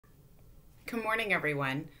Good morning,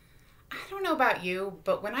 everyone. I don't know about you,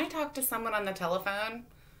 but when I talk to someone on the telephone,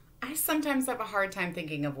 I sometimes have a hard time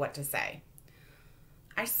thinking of what to say.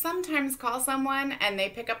 I sometimes call someone and they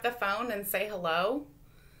pick up the phone and say hello,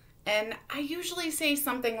 and I usually say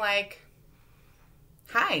something like,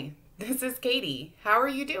 "Hi, this is Katie. How are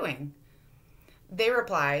you doing?" They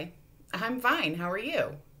reply, "I'm fine. How are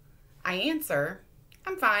you?" I answer,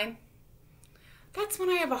 "I'm fine." That's when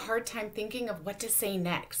I have a hard time thinking of what to say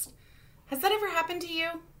next. Has that ever happened to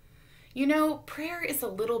you? You know, prayer is a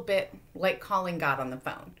little bit like calling God on the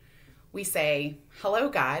phone. We say, "Hello,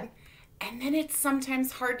 God," and then it's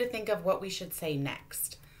sometimes hard to think of what we should say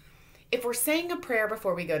next. If we're saying a prayer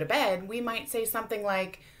before we go to bed, we might say something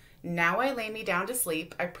like, "Now I lay me down to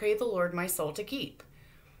sleep, I pray the Lord my soul to keep."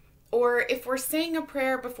 Or if we're saying a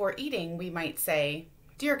prayer before eating, we might say,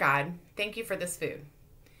 "Dear God, thank you for this food."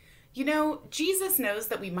 You know, Jesus knows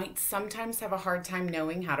that we might sometimes have a hard time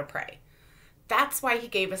knowing how to pray. That's why he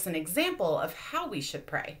gave us an example of how we should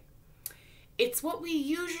pray. It's what we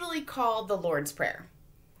usually call the Lord's Prayer.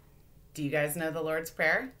 Do you guys know the Lord's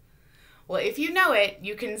Prayer? Well, if you know it,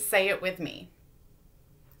 you can say it with me.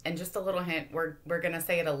 And just a little hint, we're going to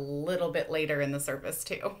say it a little bit later in the service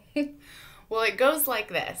too. Well, it goes like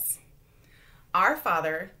this. Our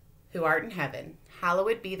Father, who art in heaven,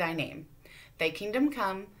 hallowed be thy name. Thy kingdom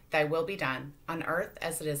come, thy will be done, on earth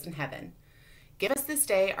as it is in heaven. Give us this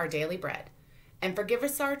day our daily bread, and forgive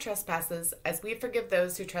us our trespasses as we forgive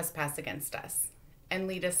those who trespass against us. And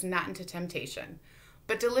lead us not into temptation,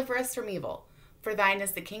 but deliver us from evil. For thine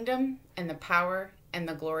is the kingdom, and the power, and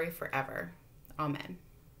the glory forever. Amen.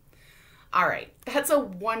 All right, that's a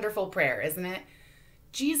wonderful prayer, isn't it?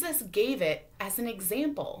 Jesus gave it as an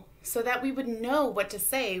example so that we would know what to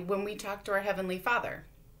say when we talk to our Heavenly Father.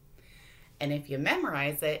 And if you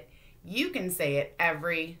memorize it, you can say it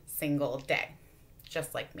every single day,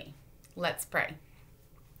 just like me. Let's pray.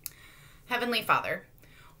 Heavenly Father,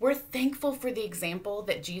 we're thankful for the example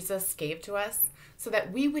that Jesus gave to us so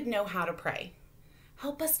that we would know how to pray.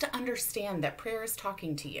 Help us to understand that prayer is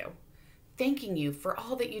talking to you, thanking you for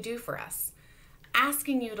all that you do for us,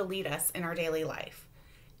 asking you to lead us in our daily life,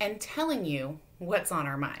 and telling you what's on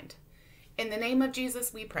our mind. In the name of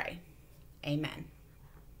Jesus, we pray. Amen.